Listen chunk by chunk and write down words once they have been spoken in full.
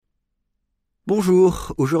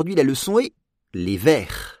Bonjour, aujourd'hui la leçon est les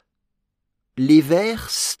vers. Les vers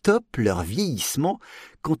stoppent leur vieillissement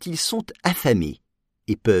quand ils sont affamés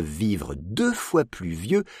et peuvent vivre 2 fois plus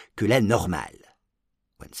vieux que la normale.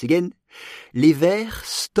 Once again, les vers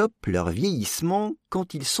stoppent leur vieillissement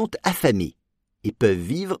quand ils sont affamés et peuvent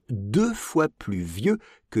vivre 2 fois plus vieux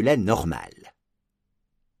que la normale.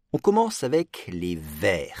 On commence avec les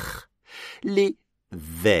vers. Les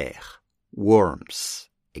vers, worms.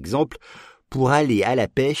 Exemple, pour aller à la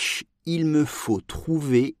pêche, il me faut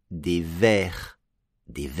trouver des vers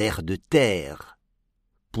de terre.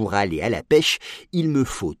 Pour aller à la pêche, il me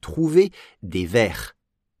faut trouver des vers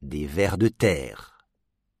de terre.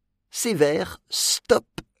 Ces vers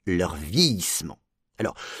stoppent leur vieillissement.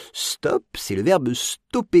 Alors, stop, c'est le verbe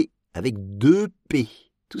stopper avec 2 P.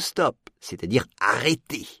 To stop, c'est-à-dire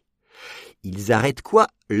arrêter. Ils arrêtent quoi?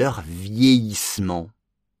 Leur vieillissement.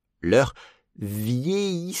 Leur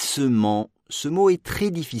vieillissement. Ce mot est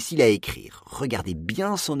très difficile à écrire. Regardez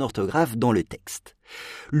bien son orthographe dans le texte.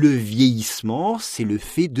 Le vieillissement, c'est le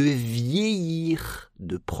fait de vieillir,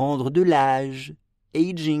 de prendre de l'âge.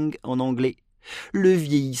 Aging en anglais. Le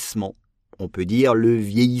vieillissement. On peut dire le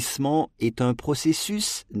vieillissement est un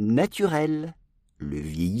processus naturel. Le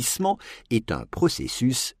vieillissement est un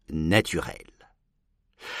processus naturel.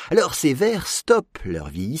 Alors ces vers stoppent leur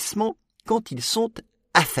vieillissement quand ils sont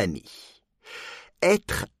affamés.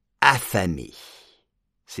 Être affamé,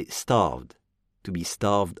 c'est starved, to be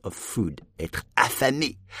starved of food, être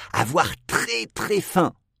affamé, avoir très très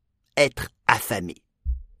faim, être affamé.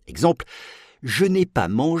 Exemple, je n'ai pas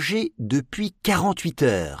mangé depuis 48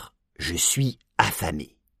 heures, je suis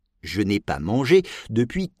affamé. Je n'ai pas mangé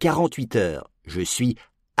depuis 48 heures, je suis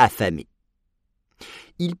affamé.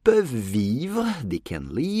 Ils peuvent vivre, they can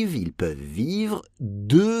live, ils peuvent vivre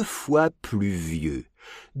 2 fois plus vieux.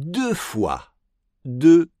 2 fois,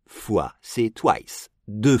 c'est twice,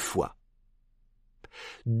 2 fois.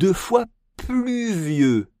 2 fois plus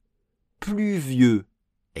vieux.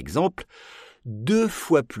 Exemple, 2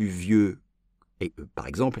 fois plus vieux. Par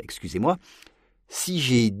exemple, excusez-moi, si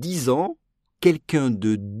j'ai 10 ans, quelqu'un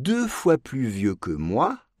de 2 fois plus vieux que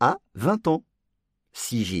moi a 20 ans.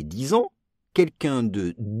 Si j'ai 10 ans, quelqu'un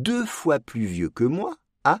de 2 fois plus vieux que moi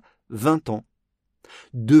a 20 ans.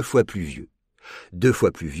 2 fois plus vieux. 2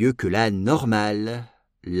 fois plus vieux que la normale.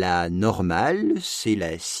 La normale, c'est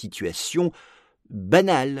la situation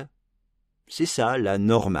banale. C'est ça, la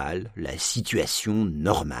normale, la situation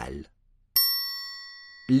normale.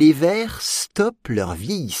 Les vers stoppent leur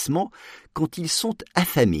vieillissement quand ils sont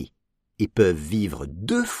affamés et peuvent vivre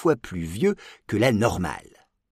 2 fois plus vieux que la normale.